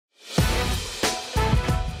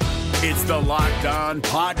It's the Locked On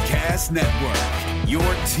Podcast Network, your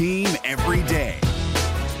team every day.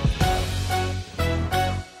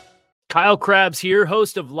 Kyle Krabs here,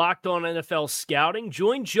 host of Locked On NFL Scouting.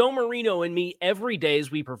 Join Joe Marino and me every day as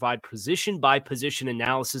we provide position-by-position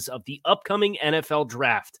analysis of the upcoming NFL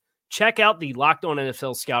Draft. Check out the Locked On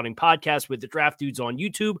NFL Scouting podcast with the Draft Dudes on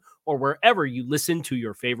YouTube or wherever you listen to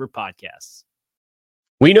your favorite podcasts.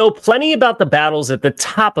 We know plenty about the battles at the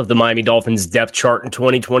top of the Miami Dolphins depth chart in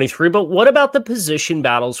 2023, but what about the position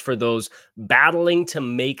battles for those battling to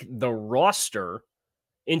make the roster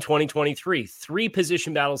in 2023? 3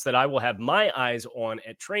 position battles that I will have my eyes on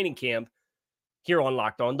at training camp here on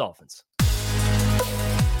Locked On Dolphins.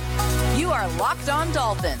 You are Locked On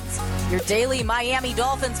Dolphins, your daily Miami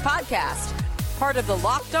Dolphins podcast, part of the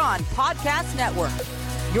Locked On Podcast Network,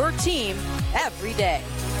 your team every day.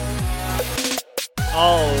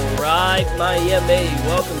 All right, Miami,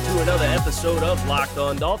 welcome to another episode of Locked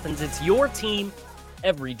On Dolphins. It's your team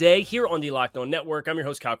every day here on the Locked On Network. I'm your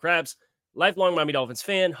host, Kyle Krabs, lifelong Miami Dolphins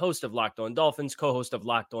fan, host of Locked On Dolphins, co-host of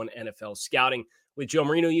Locked On NFL Scouting. With Joe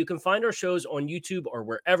Marino, you can find our shows on YouTube or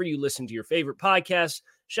wherever you listen to your favorite podcasts.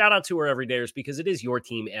 Shout out to our everydayers because it is your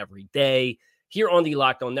team every day. Here on the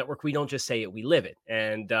Locked On Network, we don't just say it, we live it.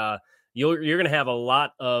 And you're going to have a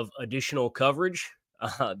lot of additional coverage.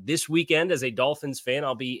 This weekend, as a Dolphins fan,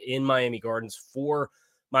 I'll be in Miami Gardens for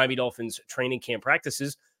Miami Dolphins training camp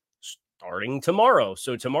practices starting tomorrow.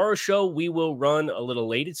 So tomorrow's show, we will run a little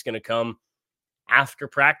late. It's going to come after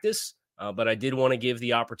practice, but I did want to give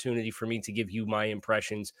the opportunity for me to give you my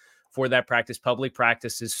impressions for that practice. Public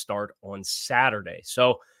practices start on Saturday.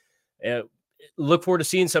 So look forward to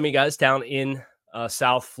seeing some of you guys down in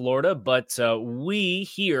South Florida, but we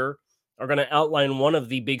here are going to outline one of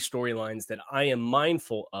the big storylines that I am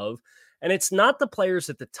mindful of, and it's not the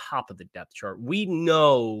players at the top of the depth chart. We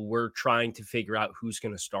know we're trying to figure out who's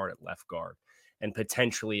going to start at left guard and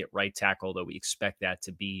potentially at right tackle, though we expect that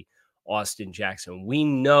to be Austin Jackson. We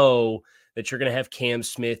know that you're going to have Cam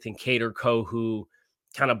Smith and Kader Kohou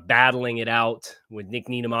kind of battling it out with Nick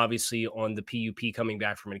Needham, obviously, on the PUP coming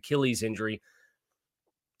back from an Achilles injury.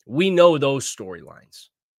 We know those storylines.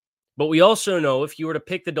 But we also know if you were to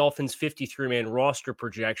pick the Dolphins' 53-man roster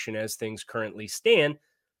projection as things currently stand,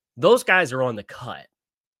 those guys are on the cut.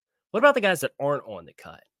 What about the guys that aren't on the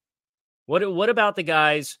cut? What about the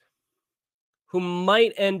guys who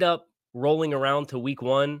might end up rolling around to week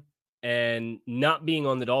 1 and not being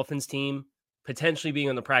on the Dolphins team, potentially being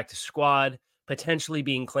on the practice squad, potentially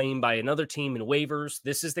being claimed by another team in waivers?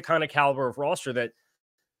 This is the kind of caliber of roster that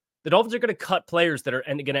the Dolphins are going to cut players that are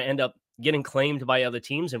going to end up getting claimed by other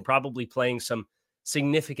teams and probably playing some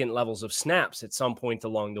significant levels of snaps at some point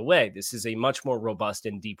along the way. This is a much more robust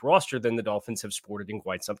and deep roster than the Dolphins have sported in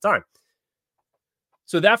quite some time.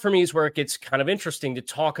 So that for me is where it gets kind of interesting to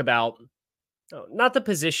talk about, not the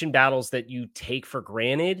position battles that you take for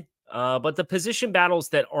granted, but the position battles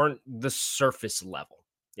that aren't the surface level,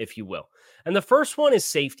 if you will. And the first one is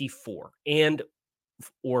safety 4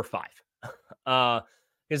 or 5.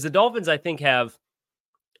 Because the Dolphins, I think, have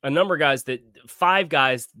a number of 5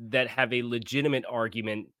 guys that have a legitimate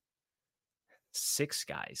argument. 6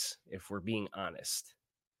 guys, if we're being honest.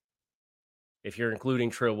 If you're including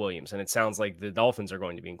Trill Williams, and it sounds like the Dolphins are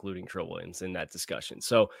going to be including Trill Williams in that discussion.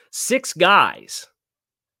 So 6 guys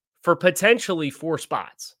for potentially 4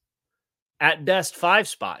 spots. At best, 5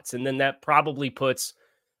 spots. And then that probably puts,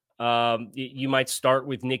 you might start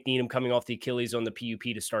with Nick Needham coming off the Achilles on the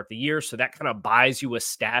PUP to start the year. So that kind of buys you a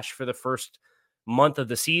stash for the first month of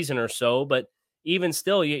the season or so. But even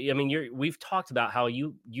still, we've talked about how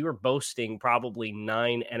you're boasting probably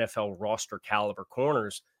 9 NFL roster caliber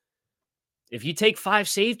corners. If you take 5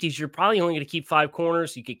 safeties, you're probably only going to keep 5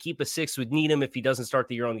 corners. You could keep a 6th with Needham if he doesn't start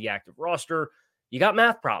the year on the active roster. You got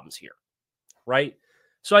math problems here, right?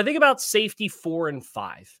 So I think about safety 4 and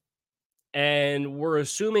 5. And we're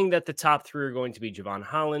assuming that the top 3 are going to be Javon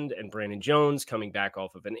Holland and Brandon Jones coming back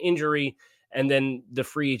off of an injury. And then the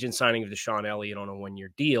free agent signing of Deshaun Elliott on a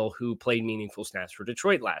 1-year deal, who played meaningful snaps for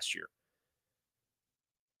Detroit last year.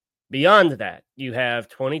 Beyond that, you have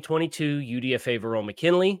 2022 UDFA Verone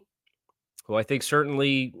McKinley, who I think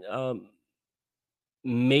certainly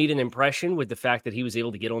made an impression with the fact that he was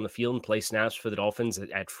able to get on the field and play snaps for the Dolphins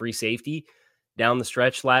at free safety down the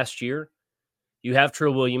stretch last year. You have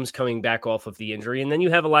Trill Williams coming back off of the injury, and then you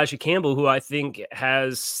have Elijah Campbell, who I think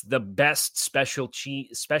has the best special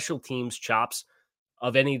teams chops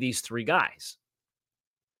of any of these 3 guys.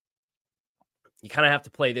 You kind of have to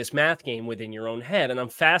play this math game within your own head, and I'm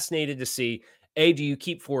fascinated to see, A, do you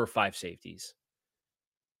keep 4 or 5 safeties?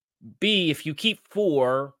 B, if you keep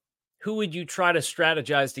 4, who would you try to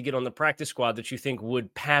strategize to get on the practice squad that you think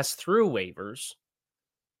would pass through waivers?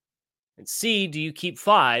 And C, do you keep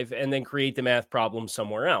 5 and then create the math problem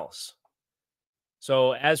somewhere else?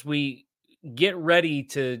 So as we get ready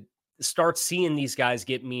to start seeing these guys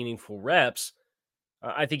get meaningful reps,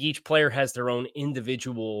 I think each player has their own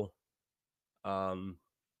individual item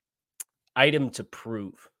to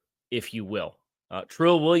prove, if you will.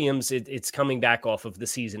 Trill Williams, it's coming back off of the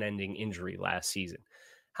season-ending injury last season.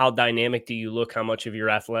 How dynamic do you look? How much of your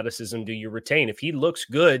athleticism do you retain? If he looks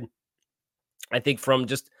good, I think from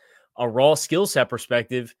just a raw skill set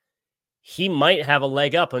perspective, he might have a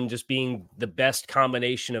leg up on just being the best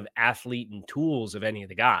combination of athlete and tools of any of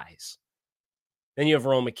the guys. Then you have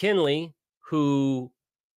Ron McKinley, who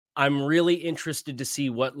I'm really interested to see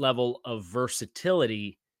what level of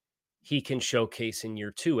versatility he can showcase in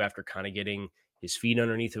year 2 after kind of getting his feet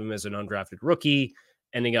underneath him as an undrafted rookie,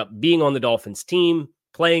 ending up being on the Dolphins team,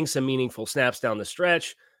 playing some meaningful snaps down the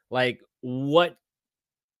stretch. Like, what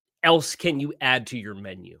else can you add to your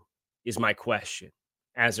menu is my question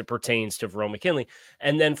as it pertains to Verone McKinley.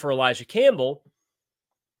 And then for Elijah Campbell,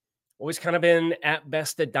 always kind of been at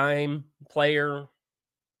best a dime player.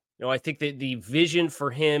 I think that the vision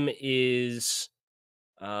for him is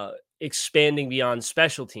expanding beyond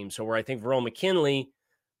special teams. So where I think Verone McKinley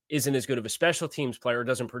isn't as good of a special teams player,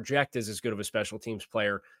 doesn't project as good of a special teams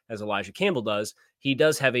player as Elijah Campbell does, he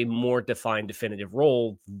does have a more defined, definitive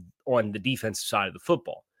role on the defensive side of the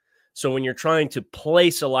football. So when you're trying to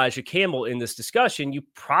place Elijah Campbell in this discussion, you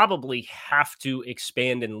probably have to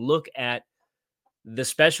expand and look at the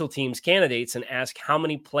special teams candidates and ask, how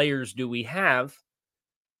many players do we have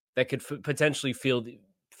that could potentially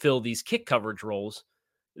fill these kick coverage roles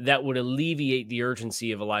that would alleviate the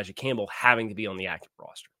urgency of Elijah Campbell having to be on the active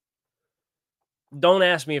roster? Don't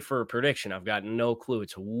ask me for a prediction. I've got no clue.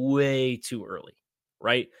 It's way too early,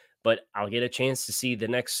 right? But I'll get a chance to see the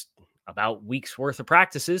next about week's worth of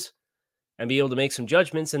practices and be able to make some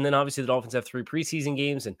judgments. And then obviously the Dolphins have 3 preseason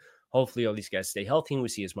games, and hopefully all these guys stay healthy and we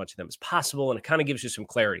see as much of them as possible. And it kind of gives you some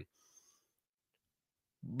clarity.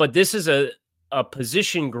 But this is a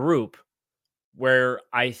position group where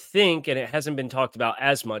I think, and it hasn't been talked about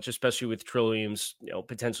as much, especially with Trill Williams,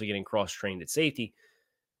 potentially getting cross-trained at safety.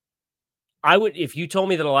 I would, if you told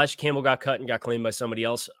me that Elijah Campbell got cut and got claimed by somebody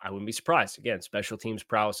else, I wouldn't be surprised. Again, special teams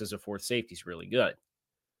prowess as a 4th safety is really good.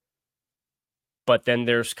 But then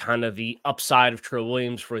there's kind of the upside of Trill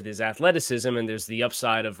Williams with his athleticism, and there's the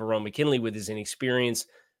upside of Verone McKinley with his inexperience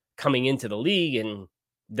coming into the league and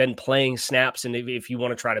then playing snaps. And if you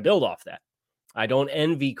want to try to build off that, I don't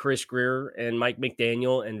envy Chris Greer and Mike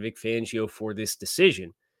McDaniel and Vic Fangio for this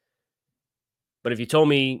decision. But if you told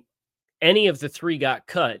me any of the 3 got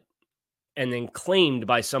cut and then claimed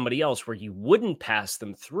by somebody else where you wouldn't pass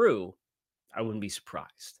them through, I wouldn't be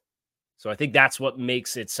surprised. So I think that's what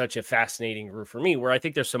makes it such a fascinating group for me, where I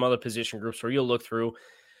think there's some other position groups where you'll look through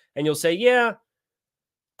and you'll say, yeah,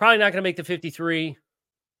 probably not going to make the 53.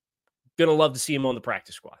 Going to love to see him on the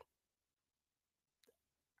practice squad.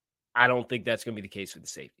 I don't think that's going to be the case with the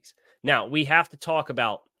safeties. Now, we have to talk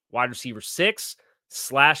about wide receiver 6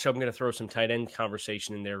 / I'm going to throw some tight end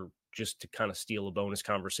conversation in there just to kind of steal a bonus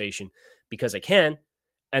conversation because I can.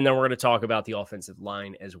 And then we're going to talk about the offensive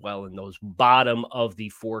line as well, and those bottom of the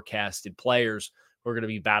forecasted players who are going to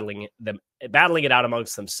be battling it out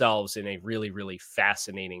amongst themselves in a really, really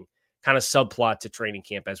fascinating kind of subplot to training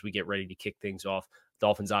camp as we get ready to kick things off.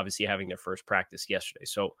 Dolphins obviously having their first practice yesterday.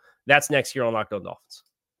 So that's next here on Locked On Dolphins.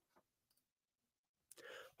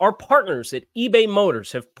 Our partners at eBay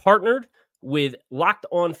Motors have partnered with Locked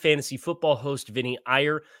On Fantasy Football host Vinny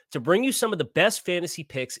Iyer to bring you some of the best fantasy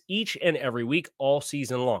picks each and every week all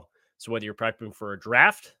season long. So whether you're prepping for a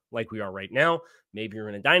draft like we are right now, maybe you're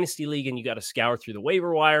in a dynasty league and you got to scour through the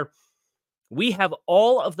waiver wire, we have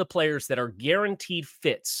all of the players that are guaranteed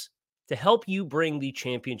fits to help you bring the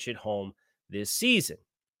championship home this season.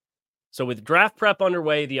 So with draft prep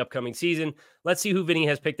underway the upcoming season, let's see who Vinny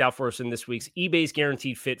has picked out for us in this week's eBay's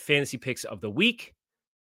Guaranteed Fit Fantasy Picks of the Week.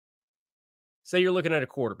 Say you're looking at a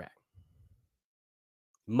quarterback.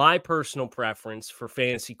 My personal preference for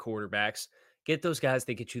fantasy quarterbacks, get those guys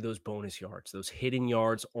that get you those bonus yards, those hidden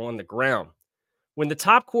yards on the ground. When the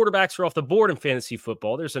top quarterbacks are off the board in fantasy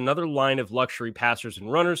football, there's another line of luxury passers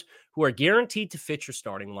and runners who are guaranteed to fit your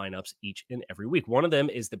starting lineups each and every week. One of them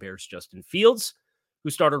is the Bears' Justin Fields,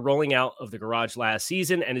 who started rolling out of the garage last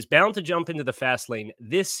season and is bound to jump into the fast lane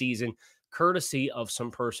this season, courtesy of some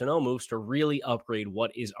personnel moves to really upgrade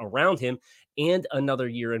what is around him and another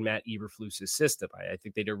year in Matt Eberflus's system. I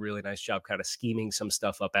think they did a really nice job kind of scheming some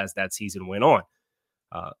stuff up as that season went on.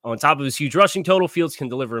 On top of his huge rushing total, Fields can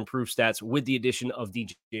deliver improved stats with the addition of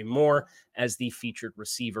DJ Moore as the featured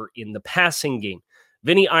receiver in the passing game.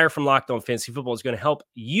 Vinny Iyer from Locked On Fantasy Football is going to help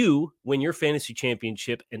you win your fantasy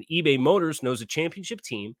championship, and eBay Motors knows a championship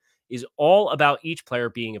team is all about each player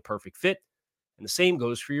being a perfect fit, and the same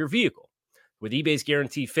goes for your vehicle. With eBay's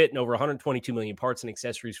guaranteed fit and over 122 million parts and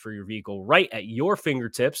accessories for your vehicle right at your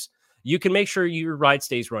fingertips, you can make sure your ride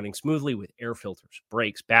stays running smoothly with air filters,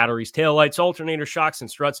 brakes, batteries, taillights, alternators, shocks, and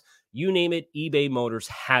struts. You name it, eBay Motors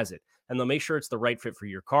has it. And they'll make sure it's the right fit for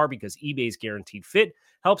your car because eBay's guaranteed fit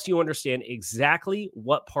helps you understand exactly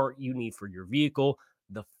what part you need for your vehicle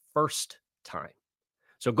the first time.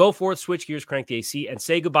 So go forth, switch gears, crank the AC, and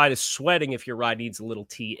say goodbye to sweating if your ride needs a little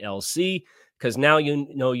TLC, because now you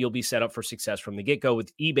know you'll be set up for success from the get-go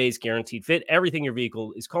with eBay's guaranteed fit. Everything your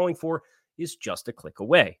vehicle is calling for is just a click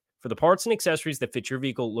away. For the parts and accessories that fit your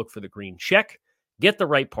vehicle, look for the green check. Get the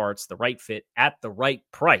right parts, the right fit, at the right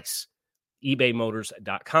price.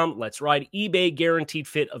 ebaymotors.com. Let's ride. eBay guaranteed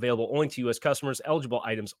fit, available only to U.S. customers. Eligible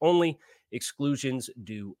items only. Exclusions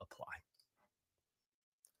do apply.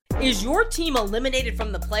 Is your team eliminated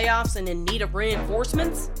from the playoffs and in need of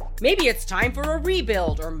reinforcements? Maybe it's time for a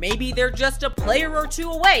rebuild, or maybe they're just a player or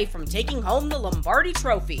two away from taking home the Lombardi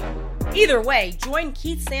Trophy. Either way, join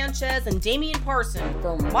Keith Sanchez and Damian Parson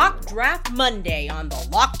for Mock Draft Monday on the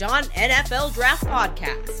Locked On NFL Draft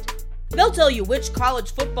Podcast. They'll tell you which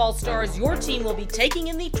college football stars your team will be taking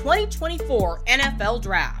in the 2024 NFL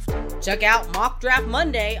Draft. Check out Mock Draft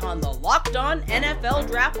Monday on the Locked On NFL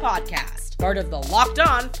Draft Podcast, part of the Locked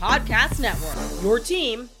On Podcast Network, your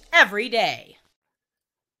team every day.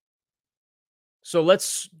 So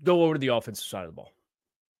let's go over to the offensive side of the ball.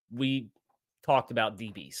 We talked about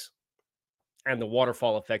DBs and the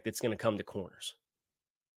waterfall effect that's going to come to corners.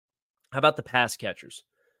 How about the pass catchers?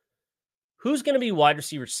 Who's going to be wide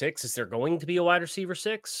receiver 6? Is there going to be a wide receiver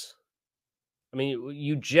 6? I mean,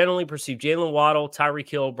 you generally perceive Jalen Waddle, Tyreek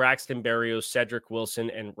Hill, Braxton Berrios, Cedric Wilson,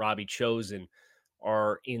 and Robbie Chosen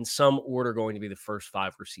are in some order going to be the first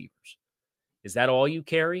 5 receivers. Is that all you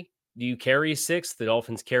carry? Do you carry a 6? The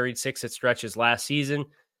Dolphins carried 6 at stretches last season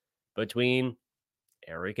between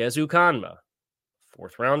Eric Ezukanma,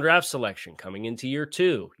 4th-round draft selection coming into year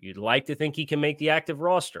 2. You'd like to think he can make the active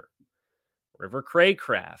roster. River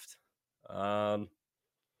Craycraft.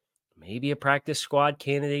 Maybe a practice squad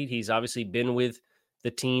candidate. He's obviously been with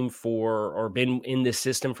the team or been in this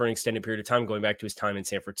system for an extended period of time, going back to his time in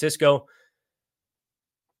San Francisco.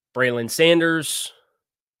 Braylon Sanders.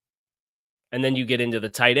 And then you get into the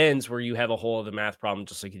tight ends where you have a whole other math problem,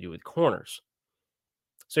 just like you do with corners.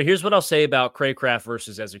 So here's what I'll say about Craycraft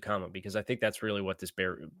versus Ezukanma, because I think that's really what this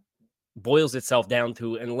boils itself down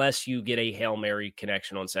to, unless you get a Hail Mary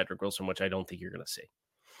connection on Cedric Wilson, which I don't think you're going to see.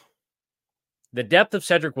 The depth of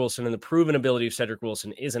Cedric Wilson and the proven ability of Cedric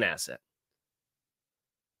Wilson is an asset.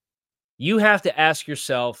 You have to ask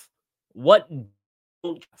yourself, what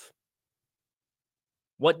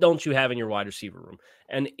don't you have in your wide receiver room?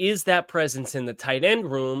 And is that presence in the tight end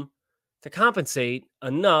room to compensate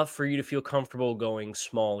enough for you to feel comfortable going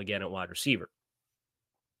small again at wide receiver?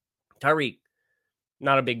 Tyreek,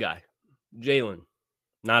 not a big guy. Jalen,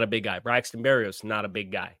 not a big guy. Braxton Berrios, not a big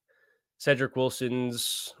guy. Cedric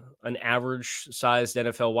Wilson's an average-sized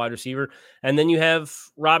NFL wide receiver. And then you have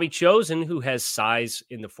Robbie Chosen, who has size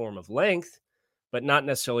in the form of length, but not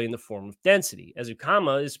necessarily in the form of density.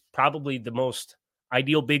 Ezukanma is probably the most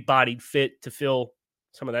ideal big-bodied fit to fill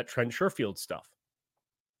some of that Trent Sherfield stuff.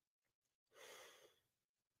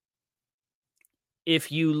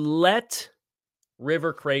 If you let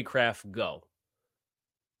River Craycraft go,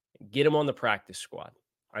 get him on the practice squad,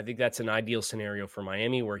 I think that's an ideal scenario for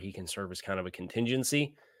Miami where he can serve as kind of a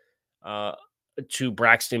contingency to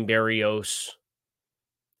Braxton Berrios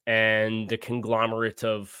and the conglomerate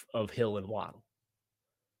of Hill and Waddle.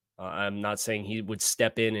 I'm not saying he would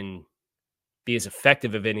step in and be as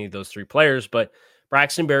effective of any of those 3 players, but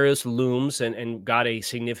Braxton Berrios looms and got a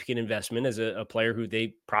significant investment as a player who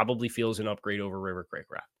they probably feel is an upgrade over River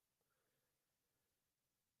Craycraft.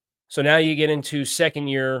 So now you get into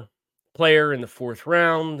second-year player in the 4th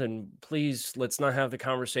round, and please, let's not have the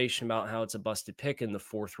conversation about how it's a busted pick in the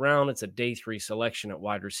 4th round. It's a day 3 selection at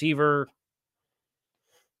wide receiver.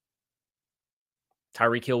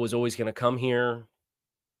 Tyreek Hill was always going to come here.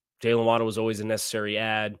 Jalen Waddle was always a necessary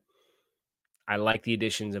add. I like the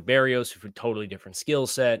additions of Berrios for a totally different skill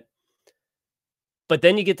set. But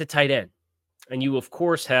then you get to tight end, and you, of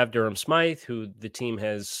course, have Durham Smythe, who the team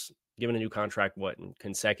has given a new contract, in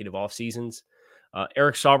consecutive off seasons.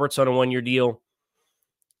 Eric Saubert's on a 1-year deal.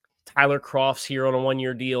 Tyler Croft's here on a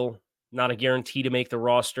 1-year deal. Not a guarantee to make the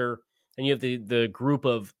roster. And you have the group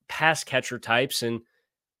of pass catcher types. And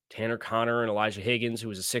Tanner Connor and Elijah Higgins, who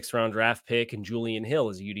was a 6th-round draft pick, and Julian Hill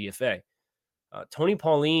as a UDFA. Tony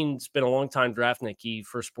Pauline's been a long-time draftnik. He,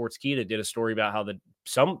 for Sportskeeda, did a story about how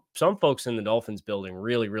some folks in the Dolphins building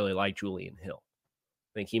really, really like Julian Hill.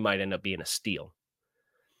 I think he might end up being a steal.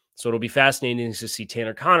 So it'll be fascinating to see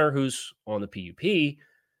Tanner Connor, who's on the PUP,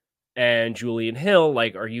 and Julian Hill.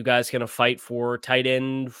 Like, are you guys going to fight for tight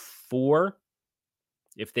end 4?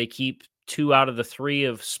 If they keep 2 out of the 3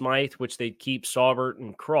 of Smythe, which they keep Saubert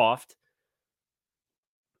and Croft,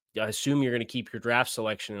 I assume you're going to keep your draft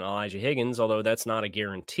selection in Elijah Higgins, although that's not a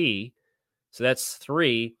guarantee. So that's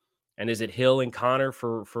 3. And is it Hill and Connor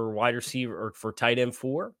for wide receiver or for tight end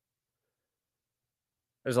 4?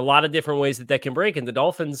 There's a lot of different ways that can break. And the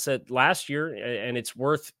Dolphins said last year, and it's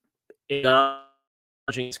worth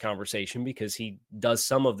acknowledging this conversation because he does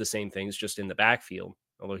some of the same things just in the backfield,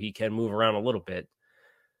 although he can move around a little bit.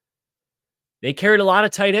 They carried a lot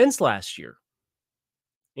of tight ends last year,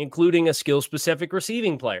 including a skill-specific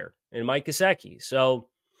receiving player in Mike Gesicki. So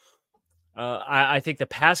I think the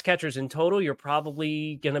pass catchers in total, you're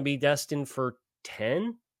probably going to be destined for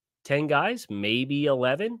 10 guys, maybe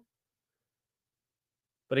 11.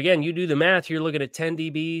 But again, you do the math, you're looking at 10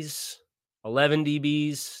 DBs, 11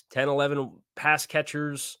 DBs, 10, 11 pass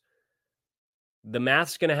catchers. The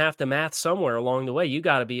math's going to have to math somewhere along the way. You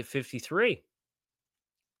got to be at 53.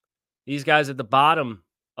 These guys at the bottom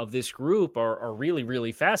of this group are really,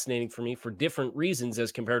 really fascinating for me for different reasons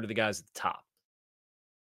as compared to the guys at the top.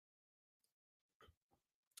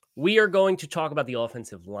 We are going to talk about the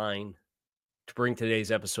offensive line to bring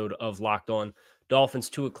today's episode of Locked On Dolphins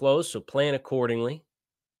to a close, so plan accordingly.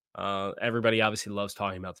 Everybody obviously loves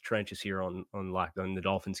talking about the trenches here on Locked On the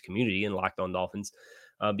Dolphins community and Locked On Dolphins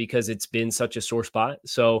because it's been such a sore spot.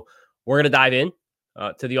 So we're going to dive in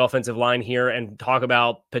to the offensive line here and talk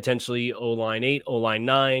about potentially O-line 8, O-line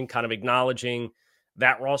 9, kind of acknowledging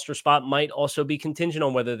that roster spot might also be contingent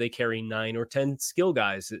on whether they carry 9 or 10 skill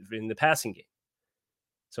guys in the passing game.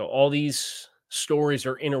 So all these stories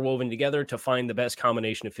are interwoven together to find the best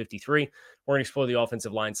combination of 53. We're going to explore the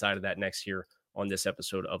offensive line side of that next year on this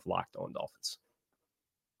episode of Locked On Dolphins.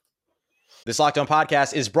 This Locked On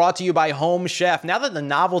podcast is brought to you by Home Chef. Now that the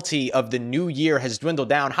novelty of the new year has dwindled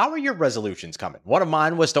down, how are your resolutions coming? One of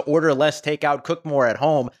mine was to order less takeout, cook more at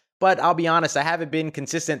home, but I'll be honest, I haven't been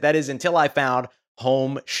consistent. That is until I found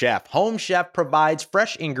Home Chef. Home Chef provides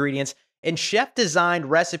fresh ingredients and chef-designed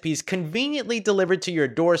recipes conveniently delivered to your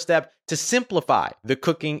doorstep to simplify the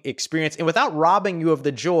cooking experience and without robbing you of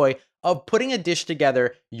the joy of putting a dish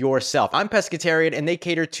together yourself. I'm pescatarian and they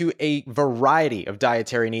cater to a variety of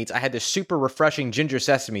dietary needs. I had this super refreshing ginger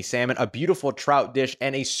sesame salmon, a beautiful trout dish,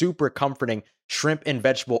 and a super comforting shrimp and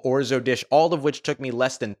vegetable orzo dish, all of which took me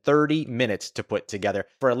less than 30 minutes to put together.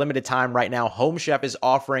 For a limited time right now, Home Chef is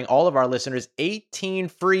offering all of our listeners 18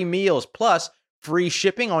 free meals plus free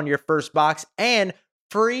shipping on your first box and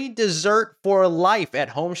free dessert for life at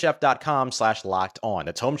homechef.com/lockedon.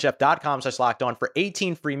 That's homechef.com/lockedon for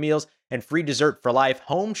 18 free meals and free dessert for life.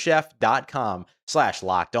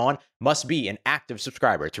 Homechef.com/lockedon. Must be an active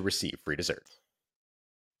subscriber to receive free dessert.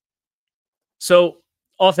 So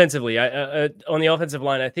offensively, on the offensive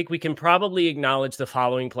line, I think we can probably acknowledge the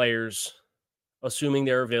following players, assuming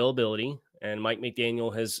their availability. And Mike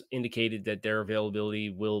McDaniel has indicated that their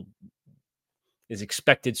availability is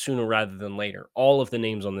expected sooner rather than later. All of the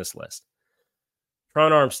names on this list.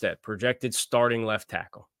 Tron Armstead, projected starting left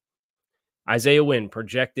tackle. Isaiah Wynn,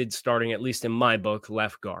 projected starting, at least in my book,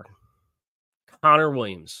 left guard. Connor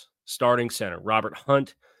Williams, starting center. Robert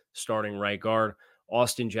Hunt, starting right guard.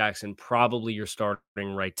 Austin Jackson, probably your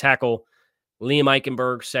starting right tackle. Liam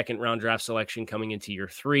Eichenberg, second-round draft selection coming into year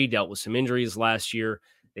 3, dealt with some injuries last year.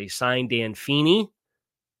 They signed Dan Feeney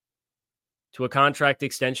to a contract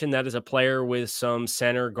extension. That is a player with some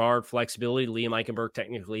center guard flexibility. Liam Eichenberg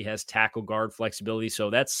technically has tackle guard flexibility. So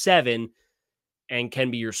that's 7 and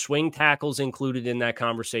can be your swing tackles included in that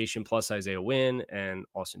conversation, plus Isaiah Wynn and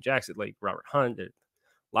Austin Jackson, like Robert Hunt. A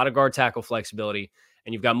lot of guard tackle flexibility.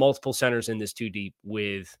 And you've got multiple centers in this 2 deep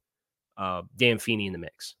with Dan Feeney in the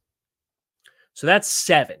mix. So that's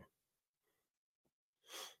 7.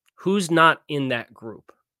 Who's not in that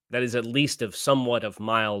group? That is at least of somewhat of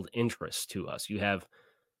mild interest to us. You have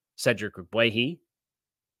Cedric Ogbuehi,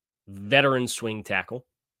 veteran swing tackle.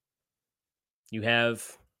 You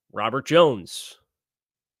have Robert Jones,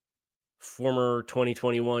 former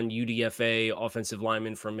 2021 UDFA offensive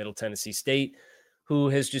lineman from Middle Tennessee State, who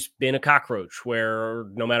has just been a cockroach where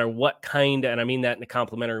no matter what kind, and I mean that in a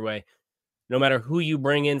complimentary way, no matter who you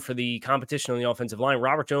bring in for the competition on the offensive line,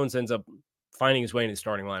 Robert Jones ends up finding his way into the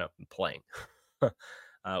starting lineup and playing.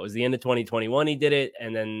 It was the end of 2021 he did it,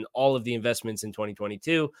 and then all of the investments in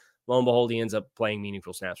 2022 Lo and behold, he ends up playing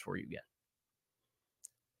meaningful snaps for you again.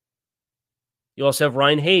 You also have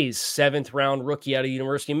Ryan Hayes, 7th-round rookie out of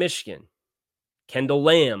University of Michigan. Kendall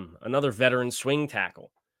Lamb, another veteran swing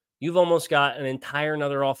tackle. You've almost got an entire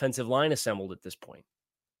another offensive line assembled at this point.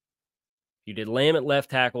 You did Lamb at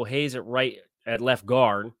left tackle, Hayes at left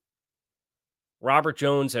guard, Robert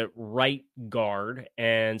Jones at right guard,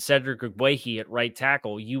 and Cedric Ogbuehi at right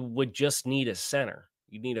tackle. You would just need a center.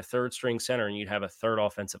 You'd need a third-string center, and you'd have a third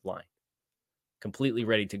offensive line completely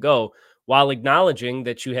ready to go, while acknowledging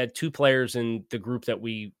that you had 2 players in the group that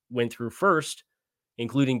we went through first,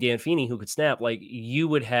 including Dan Feeney, who could snap. Like, you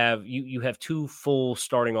would have you have 2 full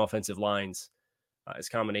starting offensive lines as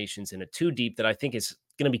combinations in a 2 deep that I think is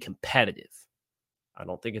going to be competitive. I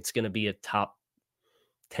don't think it's going to be a top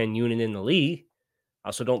 10 unit in the league. I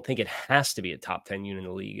also don't think it has to be a top 10 unit in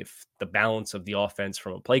the league if the balance of the offense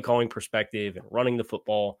from a play calling perspective and running the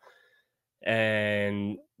football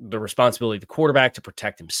and the responsibility of the quarterback to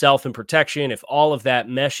protect himself in protection, if all of that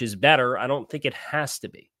meshes better, I don't think it has to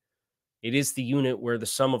be. It is the unit where the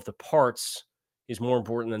sum of the parts is more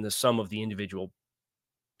important than the sum of the individual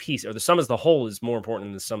piece, or the sum as the whole is more important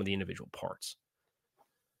than the sum of the individual parts.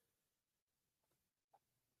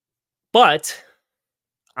 But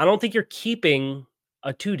I don't think you're keeping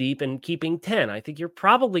a 2 deep and keeping 10. I think you're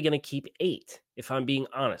probably going to keep 8, if I'm being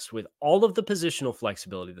honest, with all of the positional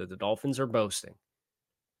flexibility that the Dolphins are boasting.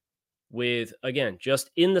 With, again, just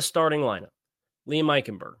in the starting lineup, Liam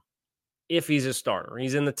Eichenberg, if he's a starter,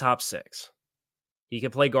 he's in the top 6. He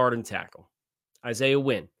can play guard and tackle. Isaiah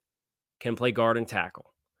Wynn can play guard and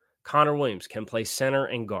tackle. Connor Williams can play center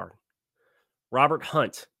and guard. Robert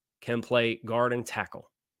Hunt can play guard and tackle.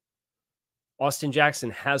 Austin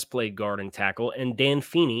Jackson has played guard and tackle, and Dan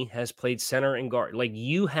Feeney has played center and guard. Like,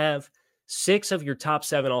 you have 6 of your top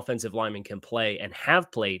 7 offensive linemen can play and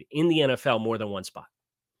have played in the NFL more than one spot.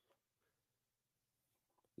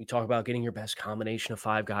 You talk about getting your best combination of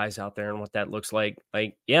 5 guys out there and what that looks like.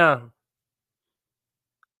 Like, yeah,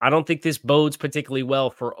 I don't think this bodes particularly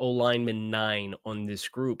well for O-lineman 9 on this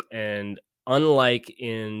group. And unlike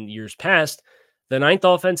in years past, the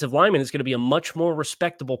 9th offensive lineman is going to be a much more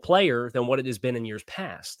respectable player than what it has been in years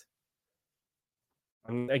past.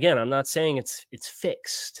 Again, I'm not saying it's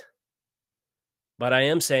fixed, but I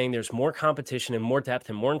am saying there's more competition and more depth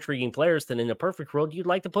and more intriguing players than in a perfect world. You'd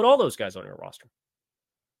like to put all those guys on your roster.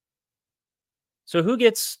 So who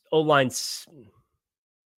gets O-line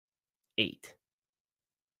 8?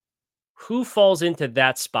 Who falls into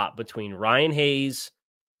that spot between Ryan Hayes,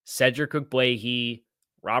 Cedric Ogbuehi,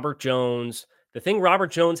 Robert Jones? The thing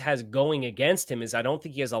Robert Jones has going against him is I don't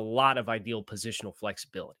think he has a lot of ideal positional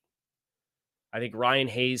flexibility. I think Ryan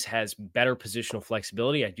Hayes has better positional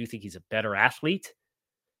flexibility. I do think he's a better athlete.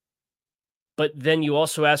 But then you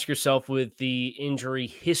also ask yourself, with the injury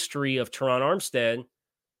history of Teron Armstead,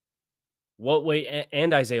 what way,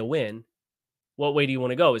 and Isaiah Wynn, what way do you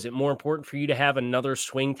want to go? Is it more important for you to have another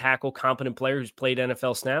swing tackle competent player who's played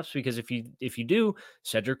NFL snaps? Because if you do,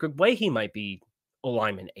 Cedric Ogbuehi might be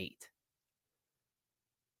O-lineman 8.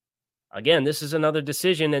 Again, this is another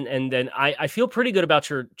decision, and then I feel pretty good about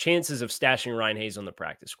your chances of stashing Ryan Hayes on the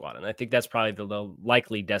practice squad, and I think that's probably the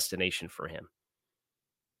likely destination for him.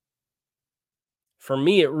 For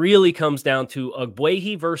me, it really comes down to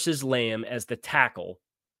Ogbuehi versus Lamb as the tackle,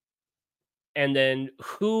 and then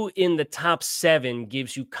who in the top 7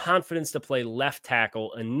 gives you confidence to play left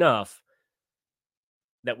tackle enough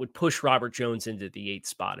that would push Robert Jones into the 8th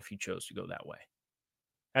spot if you chose to go that way.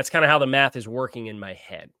 That's kind of how the math is working in my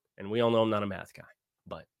head. And we all know I'm not a math guy,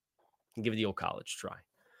 but I can give it the old college try.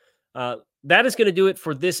 That is going to do it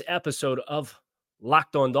for this episode of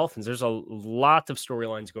Locked On Dolphins. There's a lot of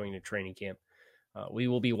storylines going into training camp. We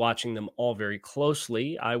will be watching them all very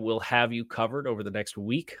closely. I will have you covered over the next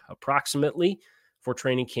week, approximately, for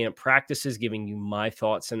training camp practices, giving you my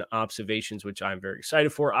thoughts and observations, which I'm very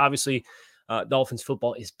excited for. Obviously, Dolphins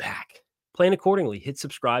football is back. Plan accordingly. Hit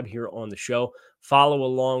subscribe here on the show. Follow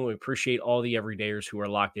along. We appreciate all the everydayers who are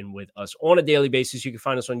locked in with us on a daily basis. You can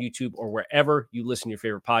find us on YouTube or wherever you listen to your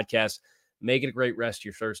favorite podcasts. Make it a great rest of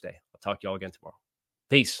your Thursday. I'll talk to y'all again tomorrow.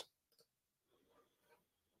 Peace.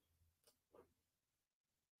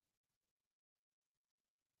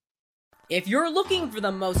 If you're looking for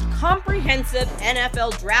the most comprehensive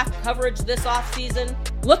NFL draft coverage this offseason,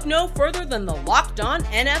 look no further than the Locked On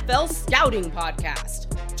NFL Scouting Podcast.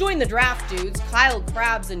 Join the draft dudes, Kyle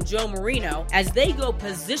Krabs and Joe Marino, as they go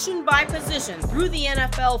position by position through the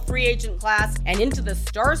NFL free agent class and into the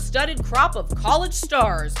star-studded crop of college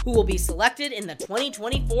stars who will be selected in the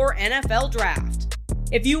 2024 NFL Draft.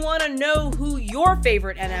 If you want to know who your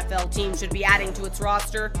favorite NFL team should be adding to its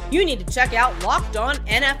roster, you need to check out Locked On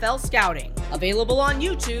NFL Scouting, available on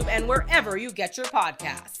YouTube and wherever you get your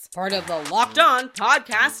podcasts. Part of the Locked On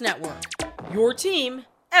Podcast Network, your team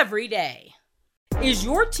every day. Is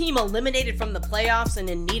your team eliminated from the playoffs and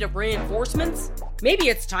in need of reinforcements? Maybe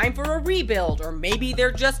it's time for a rebuild, or maybe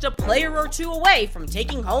they're just a player or two away from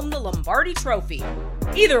taking home the Lombardi Trophy.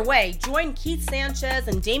 Either way, join Keith Sanchez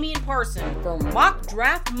and Damian Parson for Mock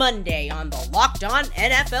Draft Monday on the Locked On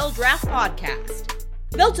NFL Draft Podcast.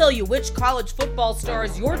 They'll tell you which college football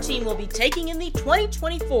stars your team will be taking in the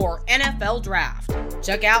 2024 NFL Draft.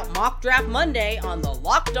 Check out Mock Draft Monday on the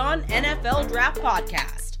Locked On NFL Draft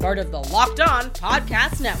Podcast, part of the Locked On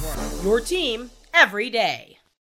Podcast Network, your team every day.